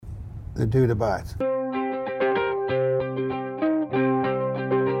the dude abides.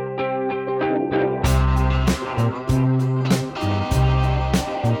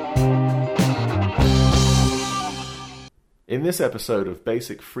 In this episode of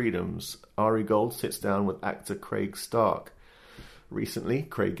Basic Freedoms, Ari Gold sits down with actor Craig Stark. Recently,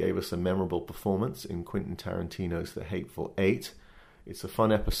 Craig gave us a memorable performance in Quentin Tarantino's The Hateful Eight. It's a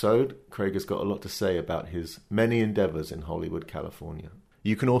fun episode. Craig has got a lot to say about his many endeavors in Hollywood, California.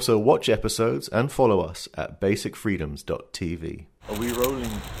 You can also watch episodes and follow us at basicfreedoms.tv. Are we rolling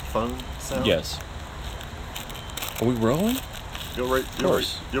phone sound? Yes. Are we rolling? You're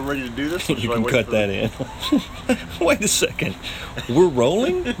ready to do this? You can cut that in. Wait a second. We're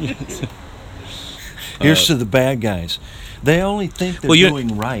rolling? Here's to the bad guys. They only think they're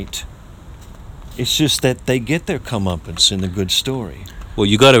doing right. It's just that they get their comeuppance in the good story. Well,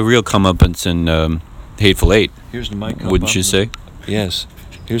 you got a real comeuppance in Hateful Eight. Here's to my comeuppance. Wouldn't you say? Yes.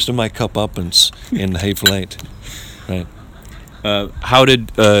 Here's to my comeuppance in the Hateful Eight. Right. How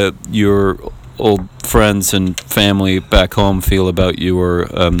did your old friends and family back home feel about you or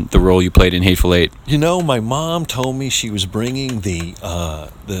the role you played in Hateful Eight? You know, my mom told me she was bringing the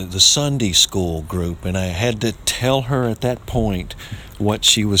Sunday school group, and I had to tell her at that point what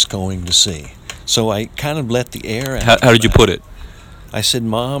she was going to see. So I kind of let the air out. How did you put it? I said,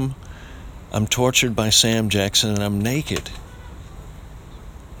 Mom, I'm tortured by Sam Jackson and I'm naked.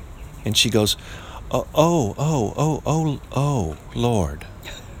 And she goes, oh, Lord.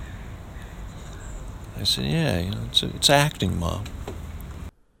 I said, yeah, you know, it's acting, Mom.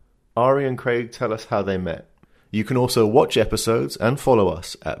 Ari and Craig tell us how they met. You can also watch episodes and follow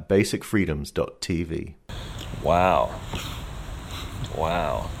us at basicfreedoms.tv. Wow.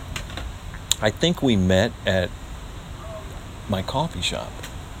 I think we met at my coffee shop.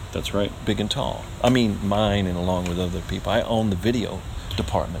 That's right. Big and Tall. I mean, mine and along with other people. I own the video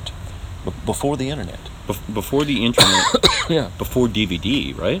department before the internet. Before the internet? Yeah. Before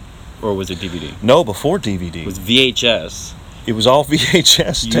DVD, right? Or was it DVD? No, before DVD. It was VHS. It was all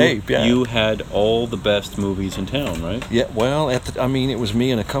VHS tape, yeah. You had all the best movies in town, right? Yeah, well, it was me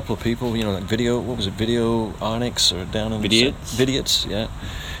and a couple of people, you know, like Video Onyx or down in Vidiots, yeah.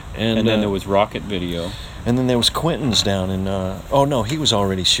 And then there was Rocket Video. And then there was Quentin's down in, he was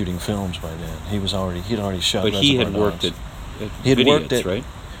already shooting films by then. He'd already shot But he had worked at Vidiots, right?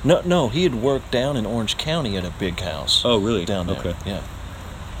 No, he had worked down in Orange County at a big house. Oh, really? Down there, okay. Yeah.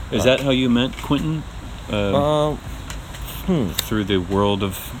 Is that how you met Quentin? Through the world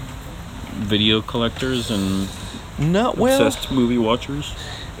of video collectors and obsessed movie watchers?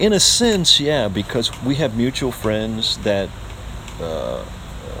 In a sense, yeah, because we have mutual friends that...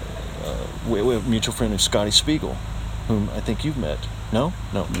 we have a mutual friend of Scotty Spiegel, whom I think you've met. No?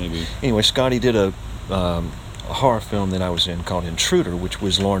 Maybe. Anyway, Scotty did a horror film that I was in called Intruder, which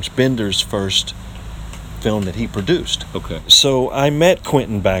was Lawrence Bender's first film that he produced. Okay. So I met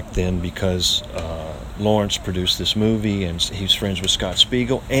Quentin back then because Lawrence produced this movie, and he's friends with Scott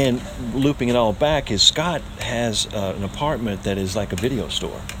Spiegel. And looping it all back is Scott has an apartment that is like a video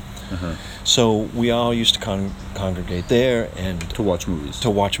store. Uh-huh. So we all used to congregate there and to watch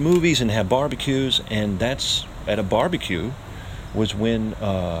movies and have barbecues. And that's at a barbecue was when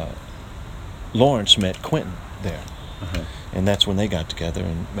Lawrence met Quentin there. Uh-huh. And that's when they got together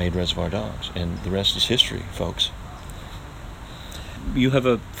and made Reservoir Dogs. And the rest is history, folks. You have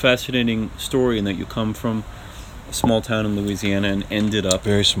a fascinating story in that you come from a small town in Louisiana and ended up...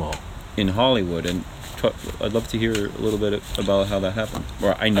 Very small. ...in Hollywood. And I'd love to hear a little bit about how that happened.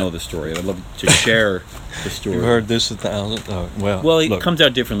 Or I know the story. I'd love to share the story. You've heard this 1,000? Oh, well, it comes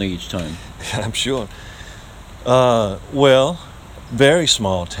out differently each time. I'm sure. Very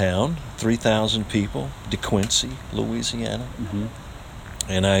small town, 3,000 people, DeQuincy, Louisiana. Mm-hmm.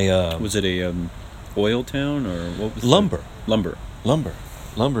 And I... was it a oil town or what was Lumber.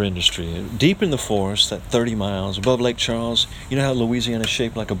 Lumber Industry. Deep in the forest, at 30 miles, above Lake Charles. You know how Louisiana is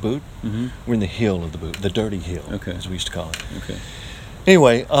shaped like a boot? Mm-hmm. We're in the hill of the boot, the dirty hill, okay, as we used to call it. Okay.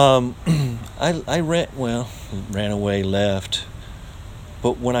 Anyway, I ran away, left.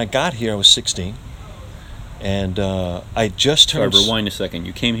 But when I got here, I was 16. And I just turned... Sorry, rewind a second.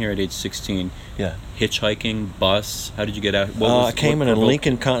 You came here at age 16. Yeah. Hitchhiking, bus. How did you get out? I came in a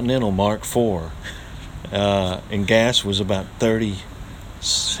Lincoln Continental Mark IV. And gas was about 30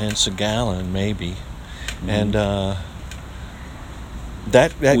 cents a gallon, maybe. Mm-hmm. And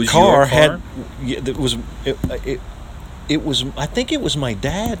that car had... It was... I think it was my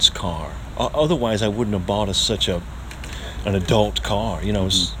dad's car. Otherwise, I wouldn't have bought such an adult car. You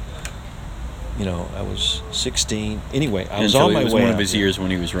know, I was 16. Anyway, I was on my way. It was one of his years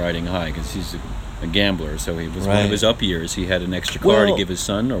when he was riding high, because he's a gambler, so he was one Right. of his up years. He had an extra car to Well- give his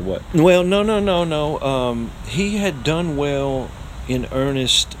son, or what? Well, no. He had done well in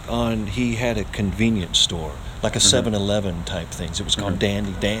earnest he had a convenience store, like a 7-Eleven type things. It was called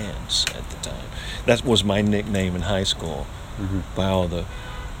Dandy Dan's at the time. That was my nickname in high school by all the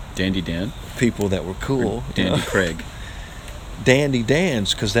Dandy Dan? people that were cool. you Dandy know. Craig, Dandy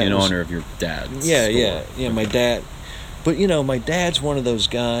Dan's, because that in was... honor of your dad's Yeah, store. my dad. But, my dad's one of those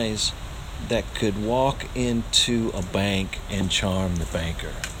guys that could walk into a bank and charm the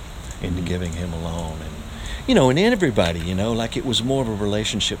banker into giving him a loan. And, and everybody, like it was more of a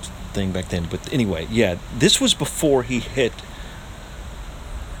relationship thing back then. But anyway, yeah, this was before he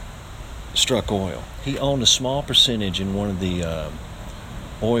struck oil. He owned a small percentage in one of the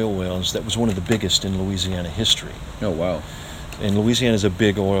oil wells that was one of the biggest in Louisiana history. Oh, wow. And Louisiana is a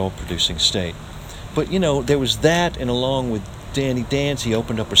big oil-producing state. But, there was that, and along with Dandy Dan's, he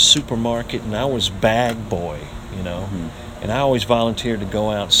opened up a supermarket, and I was bag boy, And I always volunteered to go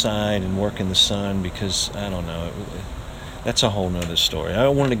outside and work in the sun because, I don't know, that's a whole nother story. I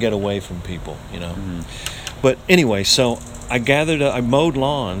wanted to get away from people, But anyway, so I mowed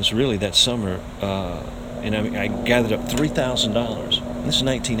lawns, really, that summer, and I gathered up $3,000. This is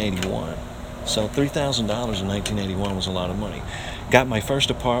 1981. So $3,000 in 1981 was a lot of money. Got my first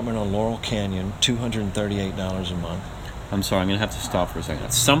apartment on Laurel Canyon, $238 a month. I'm sorry, I'm going to have to stop for a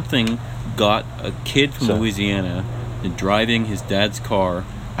second. Something got a kid from Louisiana driving his dad's car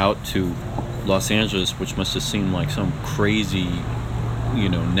out to Los Angeles, which must have seemed like some crazy,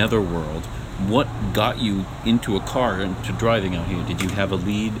 netherworld. What got you into a car and to driving out here? Did you have a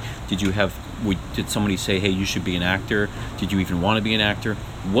lead? Did somebody say, hey, you should be an actor? Did you even want to be an actor?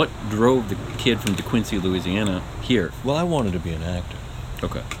 What drove the kid from DeQuincy, Louisiana here? Well, I wanted to be an actor.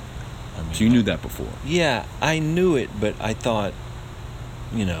 Okay. So you knew that before? Yeah, I knew it, but I thought,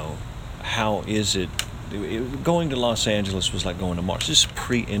 how is it? Going to Los Angeles was like going to Mars. This is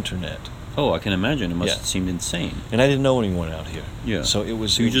pre-internet. Oh, I can imagine. It must have seemed insane. And I didn't know anyone out here. Yeah. So it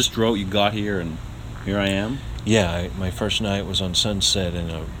was... So you just drove, you got here, and here I am? Yeah, my first night was on Sunset in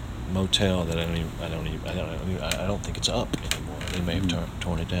a motel that I don't think it's up anymore. They may have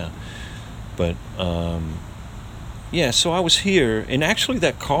torn it down. But, yeah, so I was here, and actually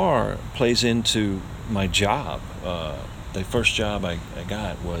that car plays into my job. The first job I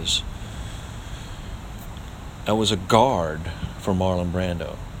got was... I was a guard for Marlon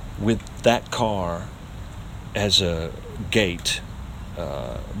Brando with that car as a gate.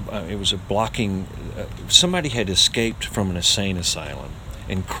 It was a blocking... somebody had escaped from an insane asylum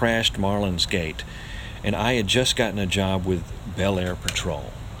and crashed Marlon's gate. And I had just gotten a job with Bel Air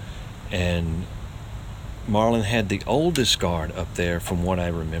Patrol. And Marlon had the oldest guard up there from what I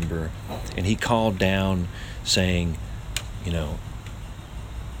remember. And he called down saying,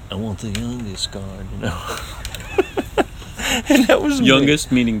 I want the youngest guard, And that was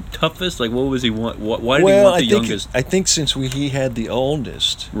youngest, meaning toughest? Like, what was he want? Why did he want the youngest? I think since he had the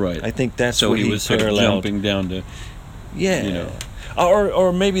oldest, right? I think that's so what he was sort of jumping down to,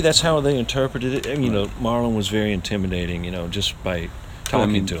 or maybe that's how they interpreted it. Marlon was very intimidating, just by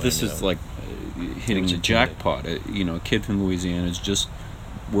talking to him. This is like hitting the jackpot. A kid from Louisiana is just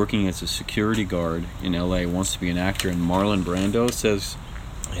working as a security guard in L.A. wants to be an actor, and Marlon Brando says.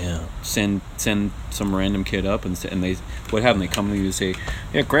 Yeah. Send some random kid up and they what happened? They come to you and say,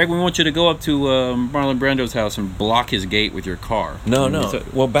 "Yeah, Greg, we want you to go up to Marlon Brando's house and block his gate with your car." No.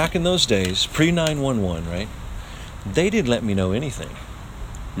 Well, back in those days, pre-911, right? They didn't let me know anything.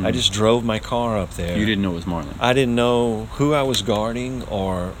 I just drove my car up there. You didn't know it was Marlon. I didn't know who I was guarding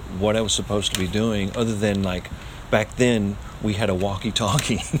or what I was supposed to be doing, other than back then we had a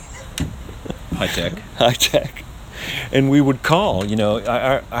walkie-talkie. High tech. High tech. And we would call,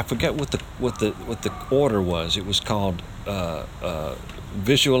 I forget what the order was. It was called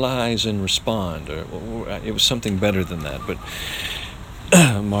visualize and respond, or it was something better than that. But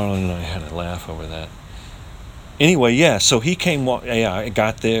Marlon and I had a laugh over that. Anyway, yeah. So he came. I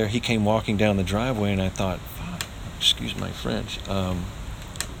got there. He came walking down the driveway, and I thought, excuse my French,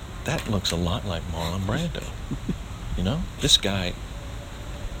 that looks a lot like Marlon Brando. This guy.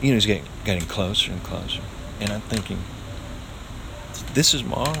 He's getting closer and closer. And I'm thinking, this is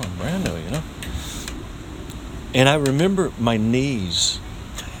Marlon Brando, And I remember my knees.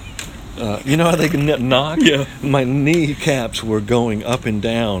 How they can knock? Yeah. My kneecaps were going up and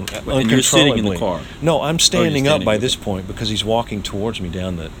down uncontrollably. And you're sitting in the car? No, I'm standing up by up. this point because he's walking towards me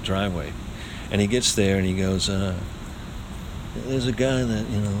down the driveway. And he gets there and he goes, there's a guy that,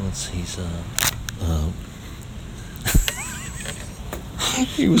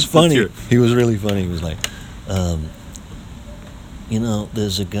 he was funny. He was really funny. He was like,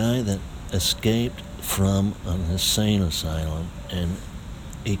 there's a guy that escaped from an insane asylum, and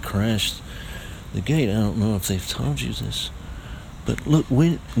he crashed the gate. I don't know if they've told you this, but look,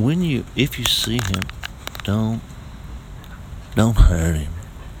 if you see him, don't hurt him.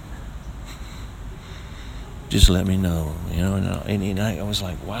 Just let me know, And I was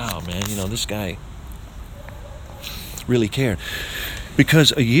like, wow, man, this guy really cared.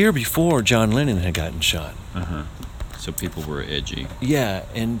 Because a year before, John Lennon had gotten shot. So people were edgy. Yeah,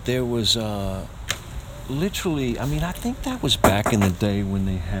 and there was literally, I think that was back in the day when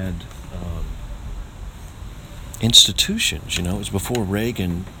they had institutions, It was before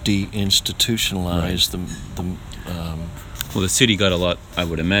Reagan deinstitutionalized the well, the city got a lot, I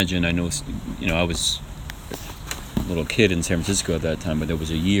would imagine. I know, I was a little kid in San Francisco at that time, but there was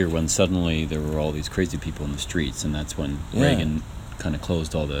a year when suddenly there were all these crazy people in the streets, and that's when Reagan kind of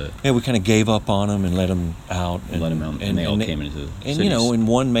closed all the... Yeah, we kind of gave up on them and let them out. And they all came into the cities. And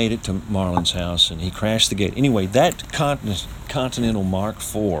one made it to Marlon's house, and he crashed the gate. Anyway, that Continental Mark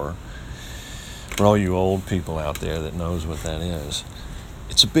IV, for all you old people out there that knows what that is,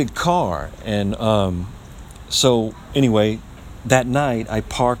 it's a big car. And so, anyway, that night I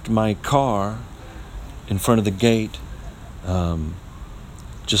parked my car in front of the gate,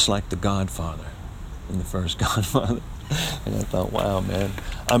 just like the Godfather in the first Godfather. And I thought, wow, man,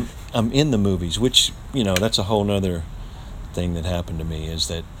 I'm in the movies, which, that's a whole nother thing that happened to me, is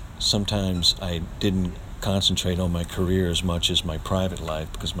that sometimes I didn't concentrate on my career as much as my private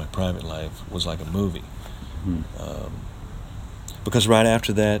life, because my private life was like a movie. Because right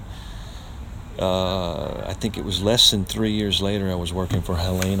after that, I think it was less than 3 years later, I was working for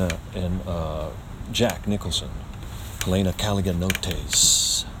Helena and Jack Nicholson. Helena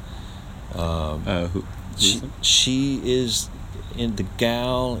Kaliganotes. Who? She is in the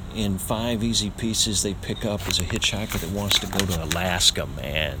gal in 5 Easy Pieces they pick up as a hitchhiker that wants to go to Alaska,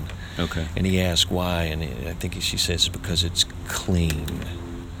 man. Okay. And he asks why, and I think she says because it's clean.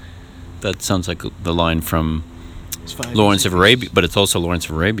 That sounds like the line from Lawrence of Arabia, but it's also Lawrence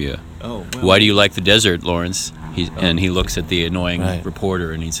of Arabia. Oh, well. Why do you like the desert, Lawrence? And he looks at the annoying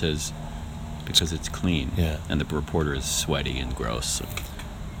reporter and he says, because it's clean. Yeah. And the reporter is sweaty and gross.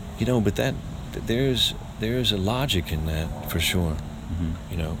 But there's a logic in that for sure.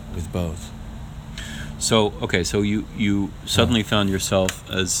 With both. So you suddenly found yourself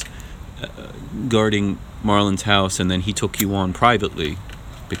as guarding Marlon's house, and then he took you on privately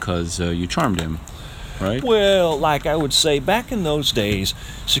because you charmed him, right? Well, like I would say, back in those days,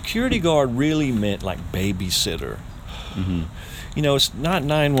 security guard really meant like babysitter. It's not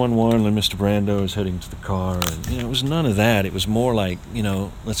 911 when Mr. Brando is heading to the car, and it was none of that. It was more like,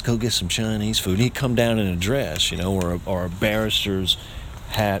 let's go get some Chinese food. And he'd come down in a dress, or a barrister's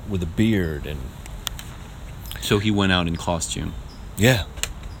hat with a beard, and so he went out in costume. Yeah.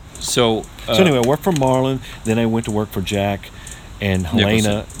 So anyway, I worked for Marlon. Then I went to work for Jack and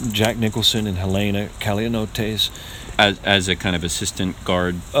Helena, Jack Nicholson and Helena Kaliganotes. As a kind of assistant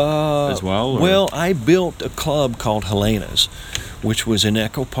guard as well? Or? Well, I built a club called Helena's, which was in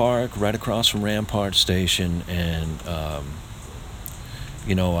Echo Park, right across from Rampart Station, and I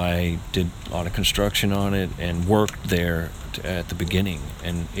did a lot of construction on it and worked there at the beginning,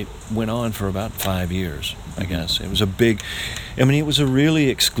 and it went on for about 5 years, I guess. It was it was a really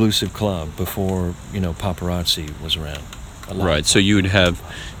exclusive club before, paparazzi was around. Right, so you would have,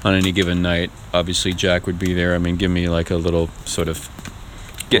 on any given night, obviously Jack would be there. Give me like a little sort of...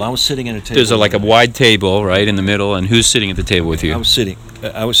 Well, I was sitting at a table. There's a wide table, right, in the middle, and who's sitting at the table with you? I was sitting.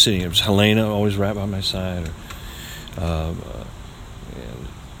 It was Helena, always right by my side. Who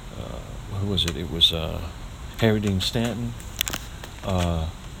was it? It was Harry Dean Stanton.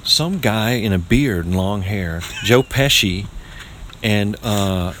 Some guy in a beard and long hair, Joe Pesci, and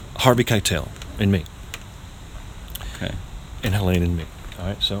Harvey Keitel, and me. Okay. And Helene and me. All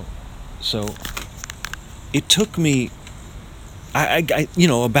right, so it took me, I guess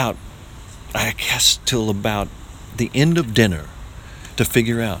till about the end of dinner to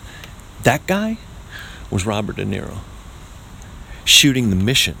figure out that guy was Robert De Niro shooting The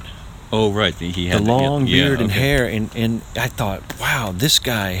Mission. Oh, right. He had the long beard and okay. hair, and I thought, wow, this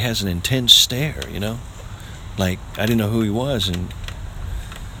guy has an intense stare, Like, I didn't know who he was, and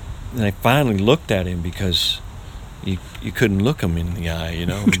then I finally looked at him because you couldn't look him in the eye,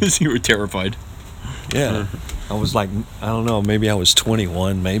 Because you were terrified. Yeah. I was like, I don't know, maybe I was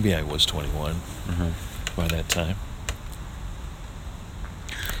 21, maybe I was 21 by that time.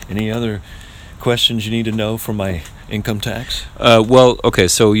 Any other questions you need to know for my income tax? Well, okay,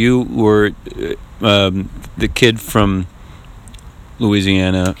 so you were the kid from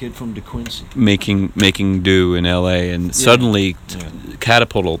Louisiana, Kid from DeQuincy, making do in L.A. and suddenly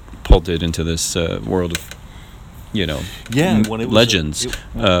pulled it into this world of, you know, when it was legends. It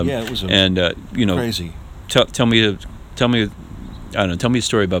was you know, crazy. Tell me, I don't know. Tell me a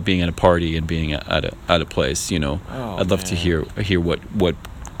story about being at a party and being at a place. You know, I'd love to hear what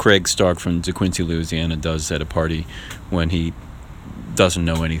Craig Stark from DeQuincy, Louisiana, does at a party when he doesn't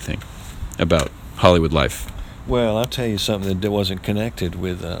know anything about Hollywood life. Well, I'll tell you something that wasn't connected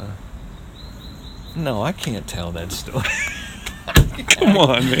with. No, I can't tell that story. Come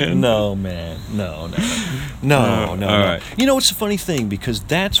on, man. No, man. No. All right. You know, it's a funny thing because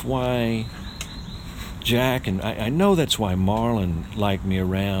that's why Jack and I know that's why Marlon liked me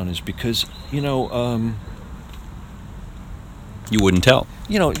around is because, you know, you wouldn't tell.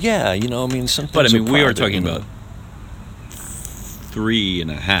 You know, yeah, you know, I mean, something. But I mean, we are talking about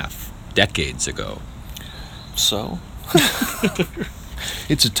 3.5 decades ago. So,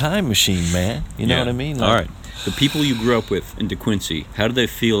 it's a time machine, man. You know what I mean? Like, all right. The people you grew up with in DeQuincy, how do they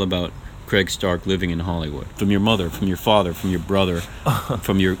feel about Craig Stark living in Hollywood? From your mother, from your father, from your brother,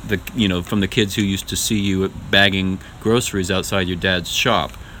 from the kids who used to see you bagging groceries outside your dad's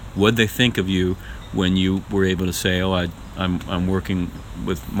shop. What'd they think of you when you were able to say, "Oh, I'm working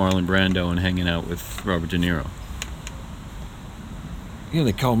with Marlon Brando and hanging out with Robert De Niro"? You know,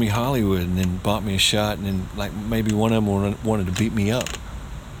 they called me Hollywood and then bought me a shot, and then like maybe one of them wanted to beat me up.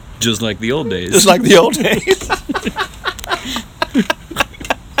 Just like the old days. Just like the old days.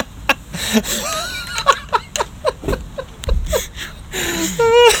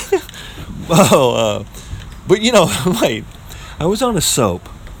 But you know, wait, I was on a soap,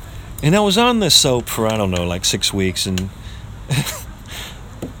 and I was on this soap for I don't know, like 6 weeks, and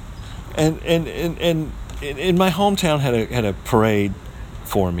and my hometown had a parade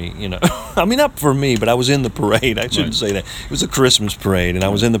for me, you know. I mean, not for me, but I was in the parade. I shouldn't say that. It was a Christmas parade, and I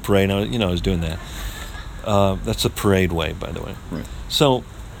was in the parade. And I was doing that. That's a parade way, by the way. Right. So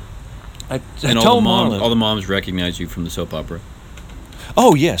I told Marlon. All the moms recognize you from the soap opera.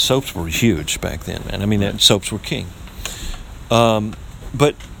 Oh yeah, soaps were huge back then, man. I mean, soaps were king.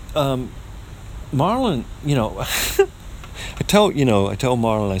 But Marlon, you know, I told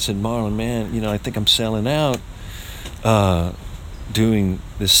Marlon. I said, Marlon, man, you know, I think I'm selling out. Doing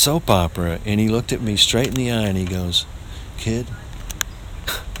this soap opera, and he looked at me straight in the eye and he goes, "Kid,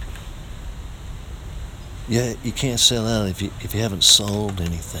 yeah, you can't sell out if you haven't sold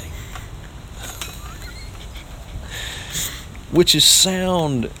anything." Which is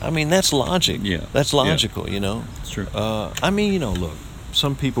sound. I mean, that's logic. Yeah, that's logical. Yeah. You know, it's true. I mean, you know, look,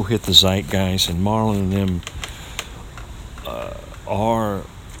 some people hit the zeitgeist, and Marlon and them are.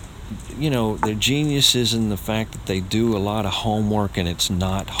 You know, they're geniuses in the fact that they do a lot of homework and it's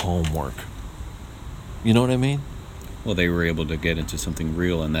not homework. You know what I mean? Well, they were able to get into something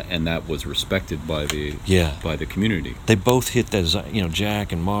real, and that was respected by the community. They both hit that. You know,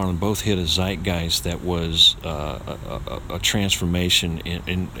 Jack and Marlon both hit a zeitgeist that was a transformation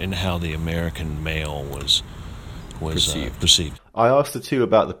in how the American male was perceived. I asked the two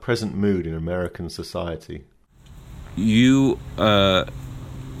about the present mood in American society. You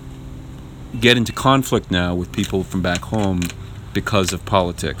get into conflict now with people from back home because of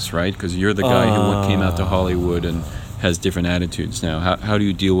politics, right? Because you're the guy who came out to Hollywood and has different attitudes now. How do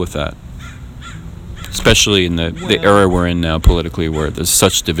you deal with that? Especially in the era we're in now politically, where there's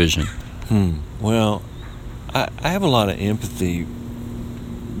such division. Well, I have a lot of empathy,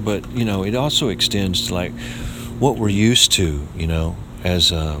 but, you know, it also extends to, like, what we're used to, you know,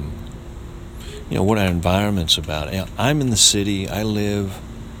 as, you know, what our environment's about. I'm in the city. I live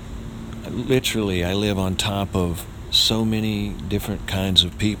on top of so many different kinds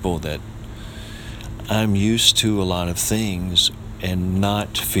of people that I'm used to a lot of things and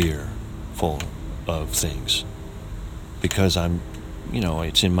not fearful of things because I'm, you know,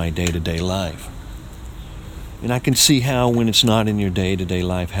 it's in my day-to-day life. And I can see how when it's not in your day-to-day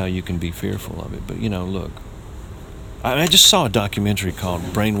life, how you can be fearful of it. But, you know, look, I just saw a documentary called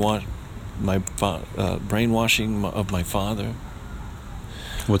Brainwashing of My Father.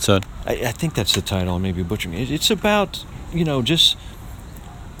 What's that? I think that's the title. I may be butchering it. It's about, you know, just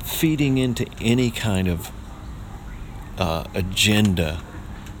feeding into any kind of agenda.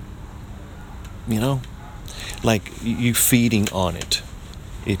 You know, like you feeding on it.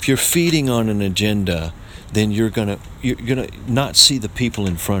 If you're feeding on an agenda, then you're gonna not see the people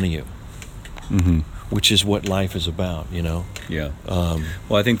in front of you. Mm-hmm. Which is what life is about, you know. Yeah. Well,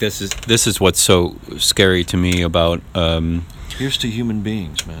 I think this is what's so scary to me about. Here's to human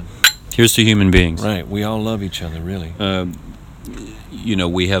beings, man. Here's to human beings. Right. We all love each other, really. You know,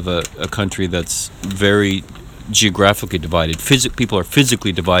 we have a country that's very geographically divided. People are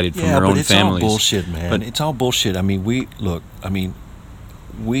physically divided from their own families. Yeah, but it's all bullshit, man. But it's all bullshit. I mean,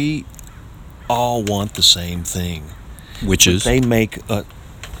 we all want the same thing. Which is? They make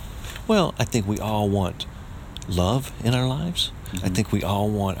well, I think we all want love in our lives. I think we all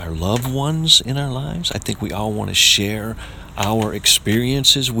want our loved ones in our lives. I think we all want to share our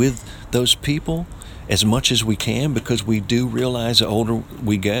experiences with those people as much as we can, because we do realize the older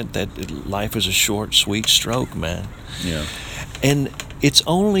we get that life is a short, sweet stroke, man. Yeah. And it's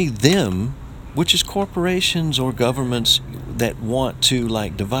only them, which is corporations or governments, that want to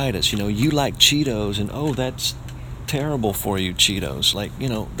like divide us. You know, you like Cheetos, and oh, that's terrible for you, Cheetos. Like, you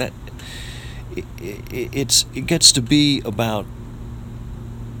know, that it gets to be about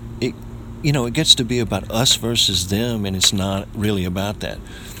it. You know, it gets to be about us versus them, and it's not really about that.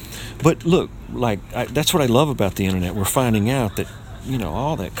 But look, like that's what I love about the internet. We're finding out that, you know,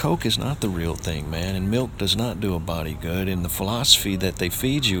 all that Coke is not the real thing, man, and milk does not do a body good, and the philosophy that they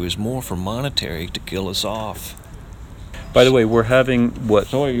feed you is more for monetary to kill us off. By the way, we're having what?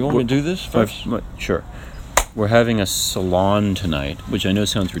 So you want me to do this first? Sure. We're having a salon tonight, which I know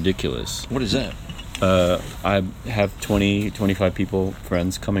sounds ridiculous. What is that? I have 20, 25 people,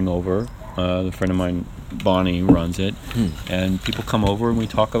 friends coming over. A friend of mine, Bonnie, runs it, and people come over and we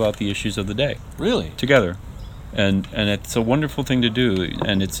talk about the issues of the day. Really? Together. And it's a wonderful thing to do,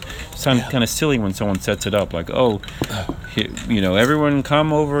 and it's kind of silly when someone sets it up like, oh, you know, everyone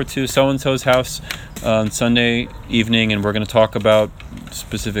come over to so-and-so's house on Sunday evening, and we're going to talk about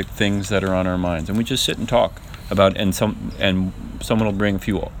specific things that are on our minds, and we just sit and talk about, and someone will bring a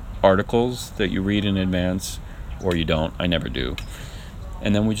few articles that you read in advance, or you don't. I never do,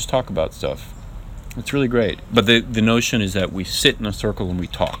 and then we just talk about stuff. It's really great. But the notion is that we sit in a circle and we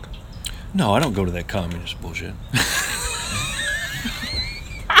talk. No, I don't go to that communist bullshit.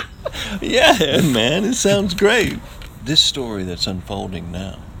 Yeah, man, it sounds great. This story that's unfolding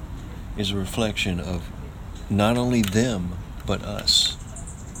now is a reflection of not only them, but us.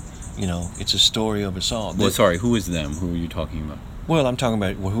 You know, it's a story of us all. Well, sorry, who is them? Who are you talking about? Well, I'm talking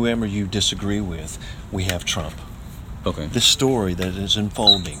about whoever you disagree with. We have Trump. Okay. This story that is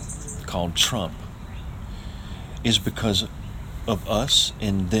unfolding, called Trump, is because of us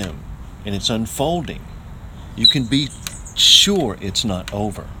and them. And it's unfolding. You can be sure it's not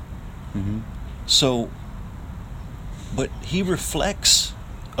over. Mm-hmm. So, but he reflects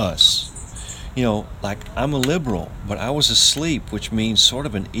us. You know, like, I'm a liberal, but I was asleep, which means sort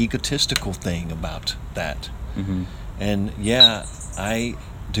of an egotistical thing about that. Mm-hmm. And yeah, I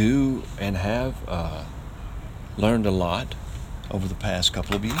do and have learned a lot over the past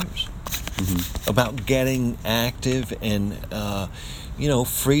couple of years about getting active, and you know,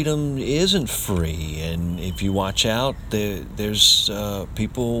 freedom isn't free, and if you watch out, there's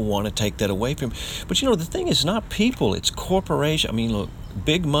people want to take that away from you. But you know, the thing is not people, it's corporation. I mean, look,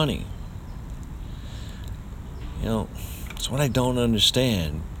 big money. You know, it's what I don't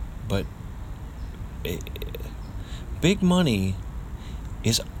understand, but big money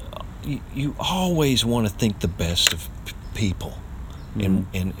is, you always want to think the best of people. And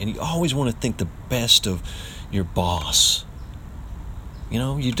you always want to think the best of your boss. You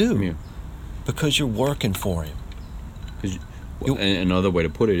know, you do. Yeah. Because you're working for him. Another way to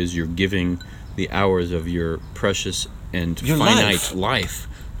put it is you're giving the hours of your precious and your finite life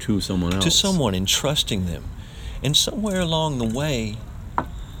to someone else. To someone, and trusting them. And somewhere along the way,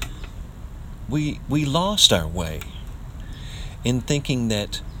 we lost our way in thinking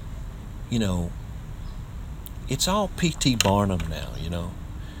that, you know, it's all P.T. Barnum now, you know,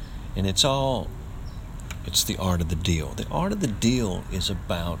 and it's the art of the deal. The art of the deal is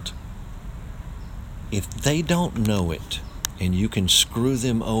about, if they don't know it and you can screw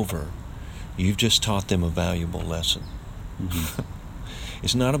them over, you've just taught them a valuable lesson. Mm-hmm.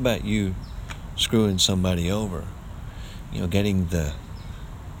 It's not about you screwing somebody over, you know, getting the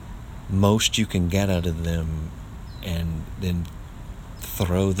most you can get out of them and then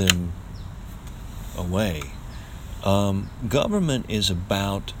throw them away. Government is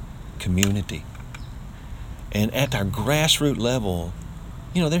about community. And at our grassroots level,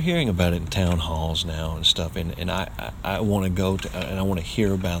 you know, they're hearing about it in town halls now and stuff. And I want to go to, and I want to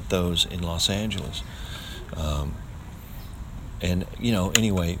hear about those in Los Angeles. And, you know,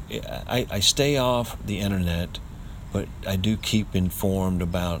 anyway, I stay off the internet, but I do keep informed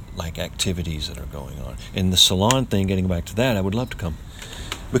about, like, activities that are going on. And the salon thing, getting back to that, I would love to come.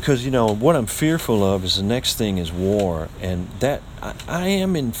 Because, you know, what I'm fearful of is the next thing is war, and that I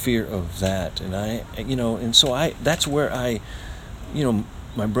am in fear of that, and that's where you know,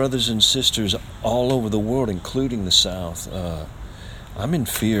 my brothers and sisters all over the world, including the South, I'm in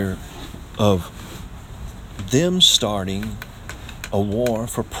fear of them starting a war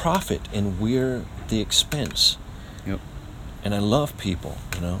for profit, and we're the expense. Yep. and I love people,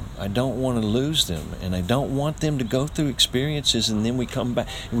 I don't want to lose them, and I don't want them to go through experiences and then we come back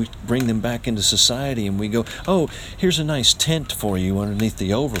and we bring them back into society and we go, oh, here's a nice tent for you underneath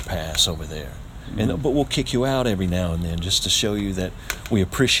the overpass over there. Mm-hmm. But we'll kick you out every now and then just to show you that we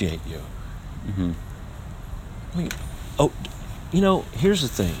appreciate you. Mm-hmm. Here's the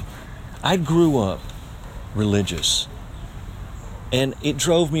thing. I grew up religious, and it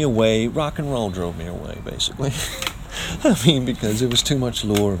drove me away. Rock and roll drove me away, basically. Because it was too much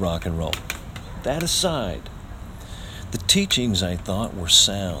lure of rock and roll. That aside, the teachings, I thought, were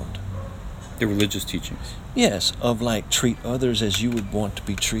sound. The religious teachings? Yes, of treat others as you would want to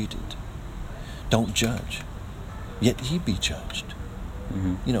be treated. Don't judge, yet ye be judged.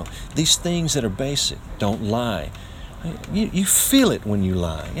 Mm-hmm. These things that are basic. Don't lie. You feel it when you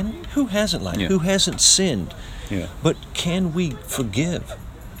lie. And who hasn't lied? Yeah. Who hasn't sinned? Yeah. But can we forgive?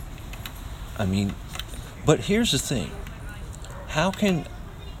 But here's the thing. How can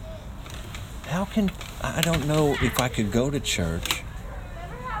I don't know if I could go to church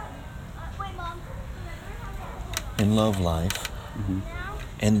and love life, mm-hmm.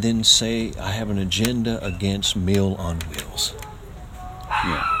 and then say I have an agenda against Meal on Wheels.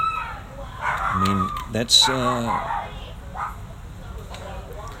 Yeah.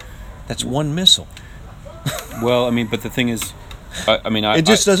 That's one missile. Well, but the thing is, it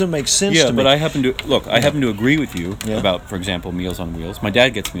just doesn't make sense to me. Yeah, but I happen to agree with you about, for example, Meals on Wheels. My dad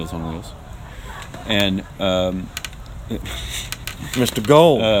gets Meals on Wheels, and Mr.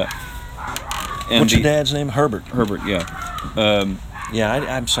 Gold. What's your your dad's name? Herbert. Herbert, yeah.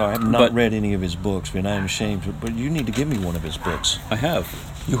 I'm sorry, I've not read any of his books, and I'm ashamed. But you need to give me one of his books. I have.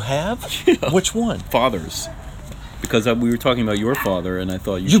 You have? Yeah. Which one? Fathers. Because we were talking about your father, and I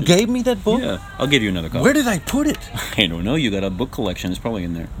thought you gave me that book? Yeah, I'll give you another copy. Where did I put it? I don't know. You got a book collection. It's probably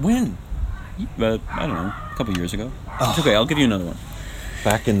in there. When? I don't know. A couple years ago. Oh. It's okay. I'll give you another one.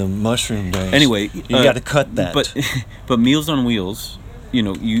 Back in the mushroom days. Anyway, you got to cut that. But Meals on Wheels, you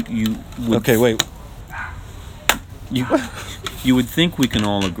would. Okay, wait. You would think we can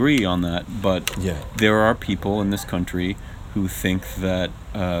all agree on that, but there are people in this country who think that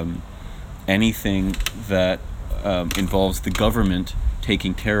anything that involves the government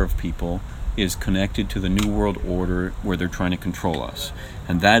taking care of people is connected to the New World Order where they're trying to control us.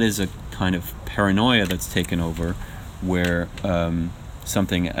 And that is a kind of paranoia that's taken over where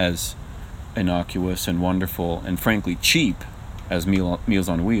something as innocuous and wonderful and frankly cheap as Meals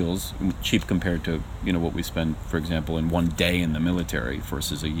on Wheels, cheap compared to what we spend, for example, in one day in the military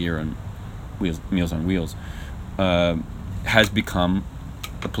versus a year on Meals on Wheels, has become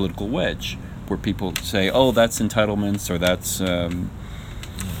a political wedge where people say, oh, that's entitlements, or that's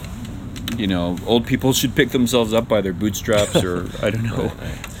old people should pick themselves up by their bootstraps, or I don't know.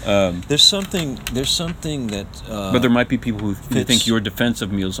 There's something that. But there might be people who think your defense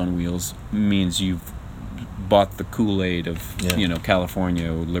of Meals on Wheels means you've bought the Kool-Aid of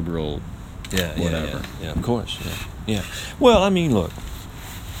California liberal, whatever. Yeah, of course. Yeah. Well, look,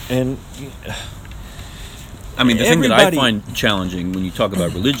 and the thing that I find challenging when you talk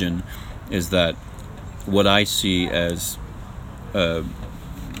about religion is that what I see as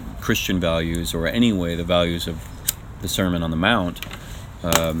Christian values, or anyway the values of the Sermon on the Mount,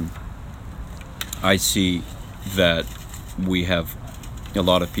 I see that we have a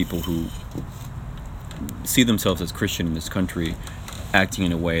lot of people who see themselves as Christian in this country acting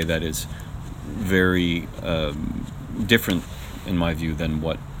in a way that is very different, in my view, than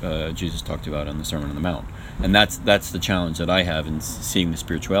what Jesus talked about in the Sermon on the Mount. And that's the challenge that I have in seeing the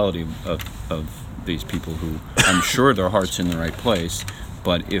spirituality of these people who I'm sure their heart's in the right place,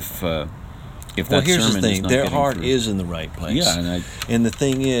 but if that here's sermon the thing, is not their getting heart through. is in the right place. Yeah, and the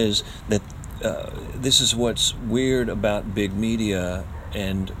thing is that this is what's weird about big media,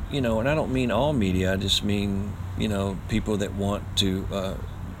 and and I don't mean all media. I just mean people that want to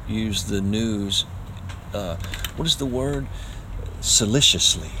use the news. What is the word?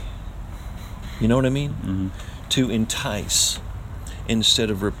 Solicitously. You know what I mean? Mm-hmm. To entice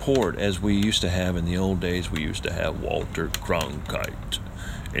instead of report, as we used to have in the old days. We used to have Walter Cronkite,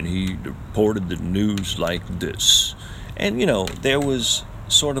 and he reported the news like this. And there was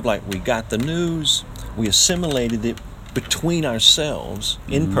sort of like, we got the news, we assimilated it between ourselves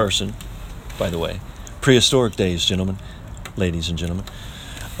in person, by the way. Prehistoric days, gentlemen, ladies and gentlemen.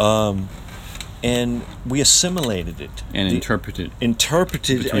 And we assimilated it. And interpreted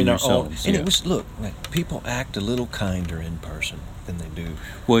in our own. And yeah. it was, look, people act a little kinder in person than they do.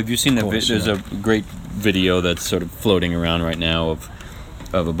 Well, have you seen that? There's a great video that's sort of floating around right now of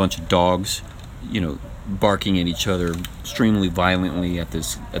a bunch of dogs barking at each other extremely violently at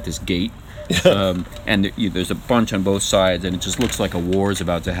this gate. And there's a bunch on both sides, and it just looks like a war is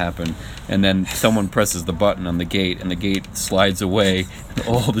about to happen. And then someone presses the button on the gate, and the gate slides away, and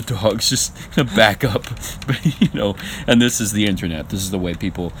all the dogs just back up. And this is the internet. This is the way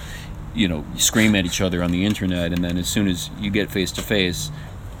people, scream at each other on the internet, and then as soon as you get face to face,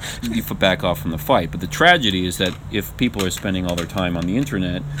 you back off from the fight. But the tragedy is that if people are spending all their time on the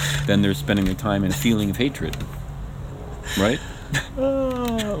internet, then they're spending their time in a feeling of hatred, right?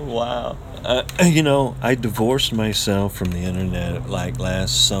 Oh, wow. I divorced myself from the internet like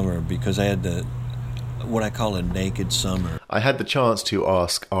last summer because I had what I call a naked summer. I had the chance to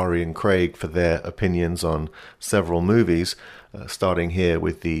ask Ari and Craig for their opinions on several movies, starting here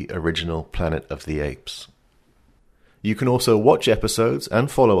with the original Planet of the Apes. You can also watch episodes and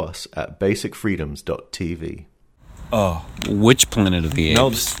follow us at basicfreedoms.tv. Oh, which Planet of the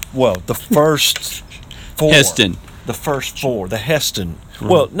Apes? No, the first 4. Heston. The first 4, the Heston. Mm.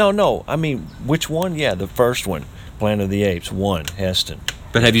 Well, no. I mean, which one? Yeah, the first one, Planet of the Apes 1, Heston.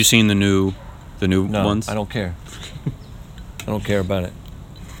 But have you seen the new ones? I don't care. I don't care about it.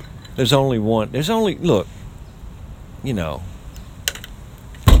 There's only one. There's only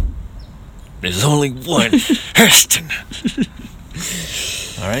there's only one Heston.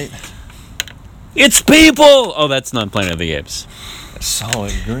 All right. It's people. Oh, that's not Planet of the Apes.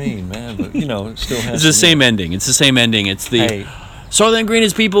 Solid green, man, but it still has. It's the same ending. It's the same ending. It's the Soylent Green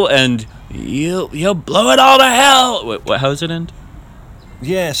is people, and you'll blow it all to hell. What? How does it end?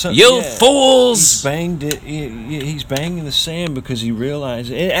 Yeah, fools! He's banged it. He's banging the sand because he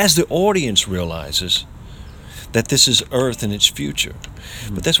realizes, as the audience realizes, that this is Earth and its future.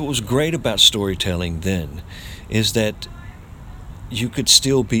 But that's what was great about storytelling then, is that you could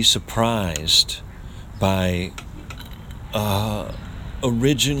still be surprised by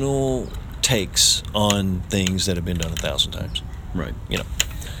original takes on things that have been done 1,000 times. Right.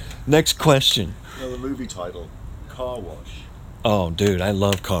 Next question. The movie title, Car Wash. Oh, dude, I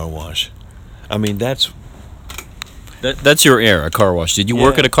love Car Wash. I mean, that's your era, Car Wash. Did you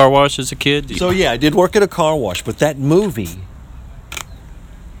work at a car wash as a kid? So I did work at a car wash, but that movie,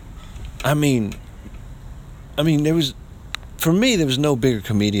 I mean, there was no bigger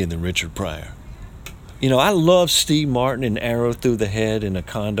comedian than Richard Pryor. I love Steve Martin and Arrow Through the Head in a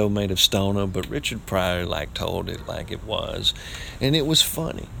Condo Made of Stoner, but Richard Pryor told it like it was, and it was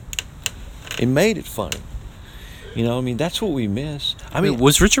funny. It made it funny. That's what we miss.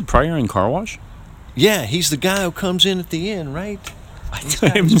 Was Richard Pryor in Car Wash? Yeah, he's the guy who comes in at the end, right? I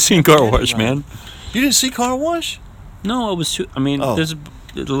haven't seen Car Wash, man. You didn't see Car Wash? No, it was too. There's a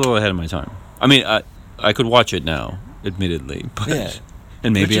little ahead of my time. I could watch it now, admittedly, but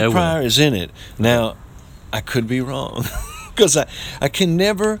and maybe Richard I will. Pryor is in it now. I could be wrong because I can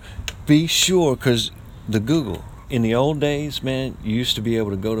never be sure because the Google. In the old days, man, you used to be able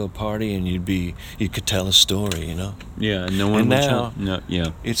to go to a party and you could tell a story, Yeah, no one would now,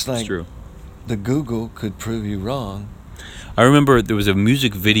 it's like true. The Google could prove you wrong. I remember there was a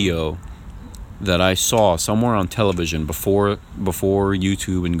music video that I saw somewhere on television before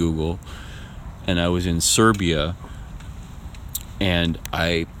YouTube and Google, and I was in Serbia, and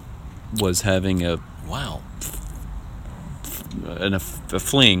I was having a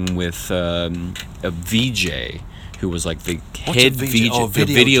fling with a VJ who was like the head VJ, the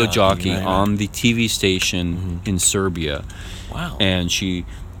video jockey right. on the TV station in Serbia. Wow. And she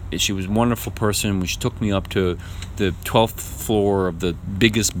was a wonderful person. She took me up to the 12th floor of the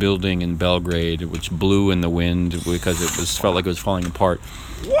biggest building in Belgrade, which blew in the wind because it felt like it was falling apart.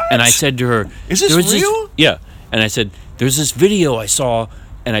 What? And I said to her, "Is this real?" Yeah. And I said, "There's this video I saw,"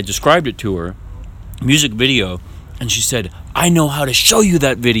 and I described it to her, music video. And she said, "I know how to show you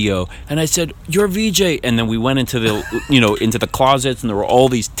that video." And I said, "You're VJ." And then we went into the, into the closets, and there were all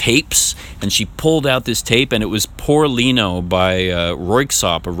these tapes. And she pulled out this tape, and it was Poor Lino by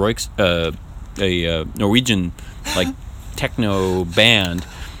Röyksopp, a Norwegian techno band.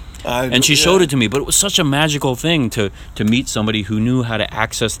 And she showed it to me, but it was such a magical thing to meet somebody who knew how to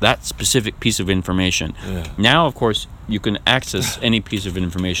access that specific piece of information. Yeah. Now, of course, you can access any piece of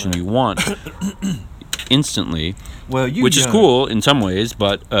information you want instantly, which is cool in some ways,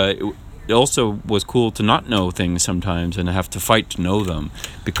 but it also was cool to not know things sometimes and have to fight to know them,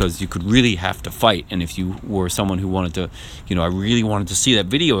 because you could really have to fight. And if you were someone who wanted to, I really wanted to see that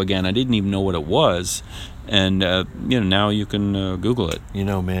video again, I didn't even know what it was, and now you can Google it.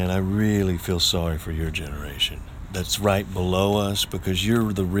 Man, I really feel sorry for your generation that's right below us, because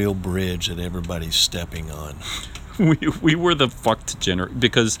you're the real bridge that everybody's stepping on. We were the fucked generation,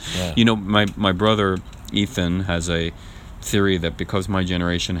 because my brother Ethan has a theory that because my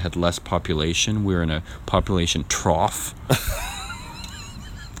generation had less population, we're in a population trough.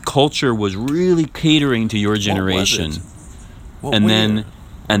 Culture was really catering to your generation.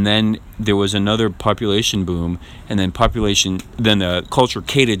 And then there was another population boom, and then the culture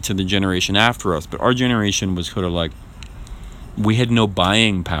catered to the generation after us. But our generation was sort of like, we had no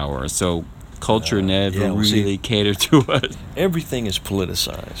buying power, so culture never really catered to us. Everything is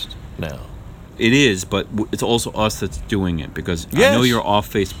politicized now. It is, but it's also us that's doing it, because I know you're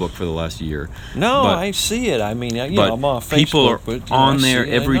off Facebook for the last year. No, I see it. I mean, I'm off Facebook. People are on there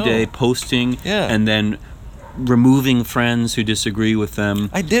every day posting, and then removing friends who disagree with them.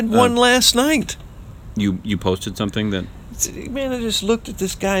 I did one last night. You posted something that... Man, I just looked at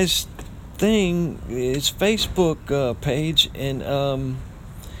this guy's thing, his Facebook page, and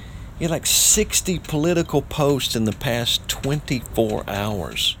he had like 60 political posts in the past 24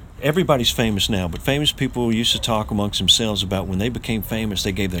 hours. Everybody's famous now, but famous people used to talk amongst themselves about when they became famous,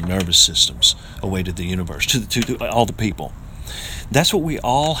 they gave their nervous systems away to the universe, to all the people. That's what we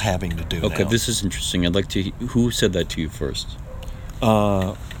all having to do now. Okay, this is interesting. I'd like to... Who said that to you first?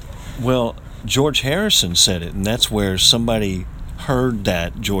 Well, George Harrison said it, and that's where somebody heard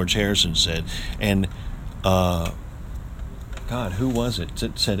that George Harrison said. And, God, who was it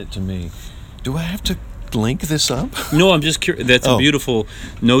that said it to me? Do I have to link this up? No, I'm just curious. That's a beautiful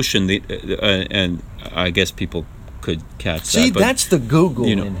notion, and I guess people could catch that. See, that's the Google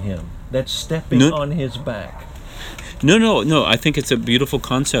in him. That's stepping on his back. No. I think it's a beautiful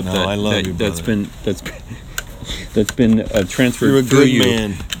concept. I love you, that's been transferred you're a through good you.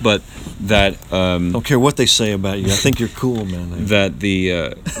 Man. But that I don't care what they say about you. I think you're cool, man. That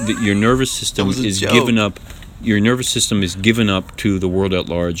your nervous system is given up. Your nervous system is given up to the world at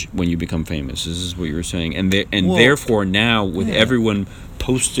large when you become famous. This is what you were saying, and therefore now with everyone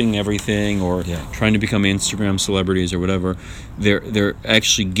posting everything or trying to become Instagram celebrities or whatever, they're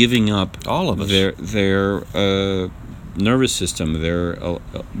actually giving up all of us their nervous system, their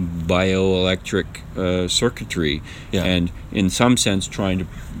bioelectric circuitry, and in some sense trying to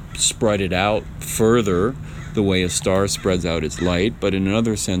spread it out further the way a star spreads out its light, but in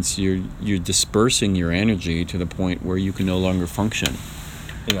another sense you're dispersing your energy to the point where you can no longer function.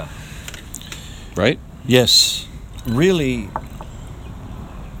 Yeah. Right? Yes. Really,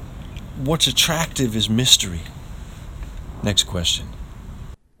 what's attractive is mystery. Next question.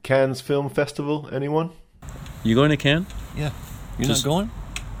 Cannes Film Festival, anyone? You going to Cannes? Yeah. You're not going?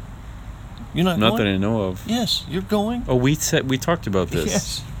 You're not going? Not that I know of. Yes, you're going. Oh, we talked about this.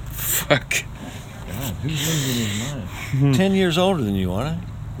 Yes. Fuck. God, who's losing his mind? 10 years older than you, aren't I?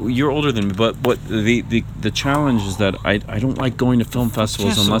 You're older than me, but the challenge is that I don't like going to film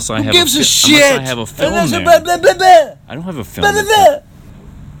festivals unless I have unless I have a film there. Blah, blah, blah, blah. I don't have a film. Blah, blah, blah.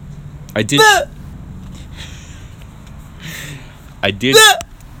 I did. Blah. I did.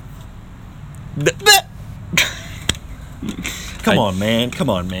 Blah. Come on, man.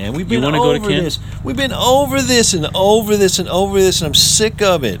 We've been go to over Cannes? this. We've been over this and over this and over this, and I'm sick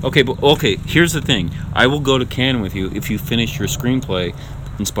of it. Okay, here's the thing. I will go to Cannes with you if you finish your screenplay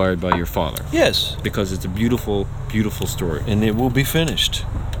inspired by your father. Yes. Because it's a beautiful, beautiful story. And it will be finished.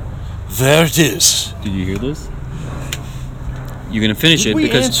 There it is. Did you hear this? You're going to finish it we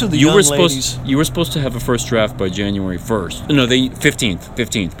because answer the you young were ladies? you were supposed to have a first draft by January 1st. No, the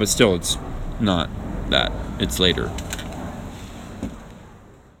 15th, but still it's not that. It's later.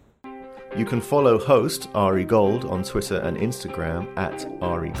 You can follow host Ari Gold on Twitter and Instagram at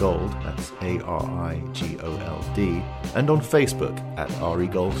Ari Gold, that's ARIGOLD, and on Facebook at Ari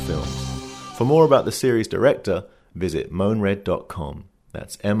Gold Films. For more about the series director, visit moanred.com.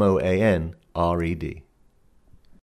 That's MOANRED.